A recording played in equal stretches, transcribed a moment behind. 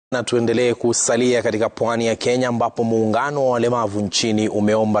Na tuendelee kusalia katika pwani ya Kenya ambapo muungano wa walemavu nchini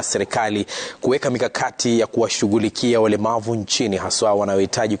umeomba serikali kuweka mikakati ya kuwashughulikia walemavu nchini, hasa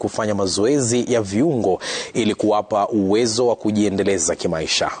wanaohitaji kufanya mazoezi ya viungo ili kuwapa uwezo wa kujiendeleza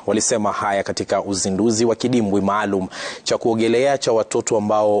kimaisha. Walisema haya katika uzinduzi wa kidimbwi maalum cha kuogelea cha watoto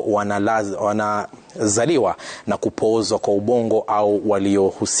ambao wanazaliwa na kupoozwa kwa ubongo au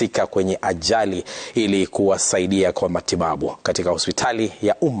waliohusika kwenye ajali ili kuwasaidia kwa matibabu katika hospitali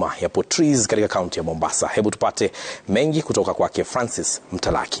ya umma ya Potris katika kaunti ya Mombasa. Hebu tupate mengi kutoka kwake Francis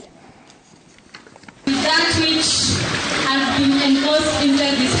Mtalaki.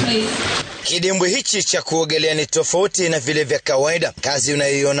 Kidimbwi hichi cha kuogelea ni tofauti na vile vya kawaida. Kazi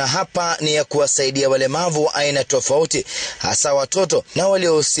unayoiona hapa ni ya kuwasaidia walemavu wa aina tofauti, hasa watoto na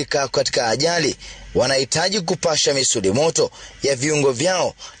waliohusika katika ajali. Wanahitaji kupasha misuli moto ya viungo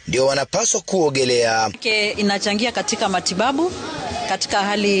vyao, ndio wanapaswa kuogelea. Inachangia katika matibabu katika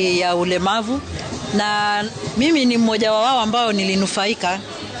hali ya ulemavu, na mimi ni mmoja wao ambao nilinufaika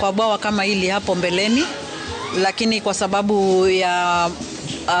kwa bwawa kama hili hapo mbeleni, lakini kwa sababu ya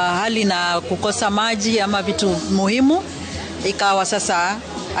hali na kukosa maji ama vitu muhimu, ikawa sasa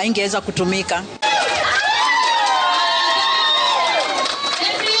haingeweza kutumika.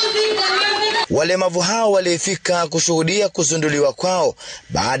 Walemavu hao walifika kushuhudia kuzinduliwa kwao.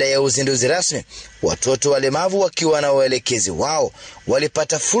 Baada ya uzinduzi rasmi, watoto walemavu wakiwa na waelekezi wao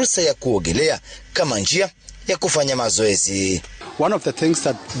walipata fursa ya kuogelea kama njia ya kufanya mazoezi. One of the things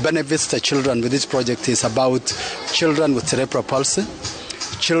that benefits the children with this project is about children with cerebral palsy,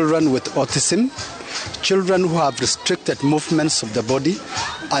 children with autism, children who have restricted movements of the body,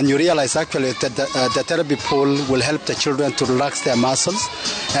 and you realize actually that the therapy pool will help the children to relax their muscles,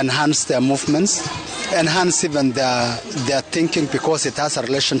 enhance their movements, enhance even their thinking, because it has a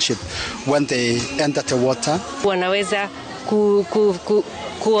relationship when they enter the water. Wanaweza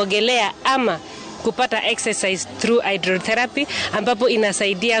kuogelea ama kupata exercise through hydrotherapy, ambapo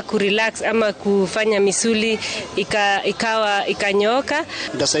inasaidia kurelax ama kufanya misuli ikanyooka.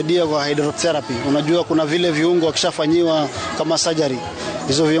 Itasaidia kwa hydrotherapy. Unajua kuna vile viungo wakishafanyiwa kama surgery,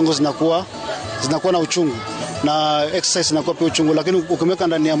 hizo viungo zinakuwa na uchungu, na exercise inakuwa pia uchungu, lakini ukimweka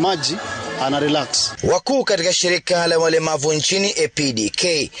ndani ya maji ana relax. Wakuu katika shirika la walemavu nchini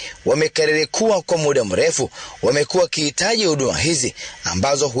APDK wamekariri kuwa kwa muda mrefu wamekuwa wakihitaji huduma hizi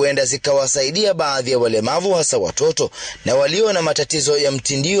ambazo huenda zikawasaidia baadhi ya walemavu, hasa watoto na walio na matatizo ya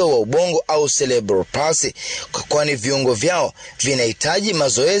mtindio wa ubongo au cerebral palsy, kwani viungo vyao vinahitaji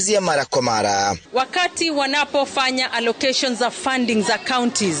mazoezi ya mara kwa mara. Wakati wanapofanya allocations za funding za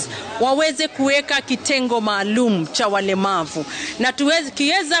counties, waweze kuweka kitengo maalum cha walemavu, na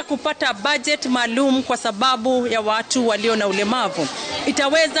kiweza kupata budget maalum kwa sababu ya watu walio na ulemavu,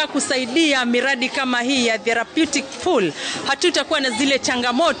 itaweza kusaidia miradi kama hii ya therapeutic pool. Hatutakuwa na zile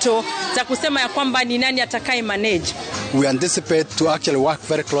changamoto za kusema ya kwamba ni nani atakaye manage. We anticipate to actually work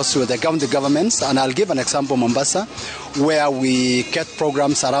very closely with the county governments, and I'll give an example, Mombasa, where we get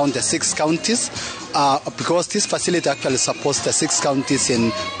programs around the 6 counties, because this facility actually supports the 6 counties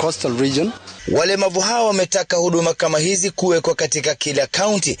in coastal region. Walemavu hao wametaka huduma kama hizi kuwekwa katika kila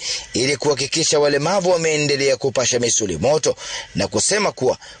kaunti ili kuhakikisha walemavu wameendelea kupasha misuli moto, na kusema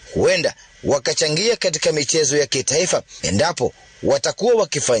kuwa huenda wakachangia katika michezo ya kitaifa endapo watakuwa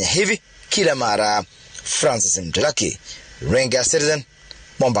wakifanya hivi kila mara. Francis Mtalaki, Citizen,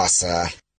 Mombasa.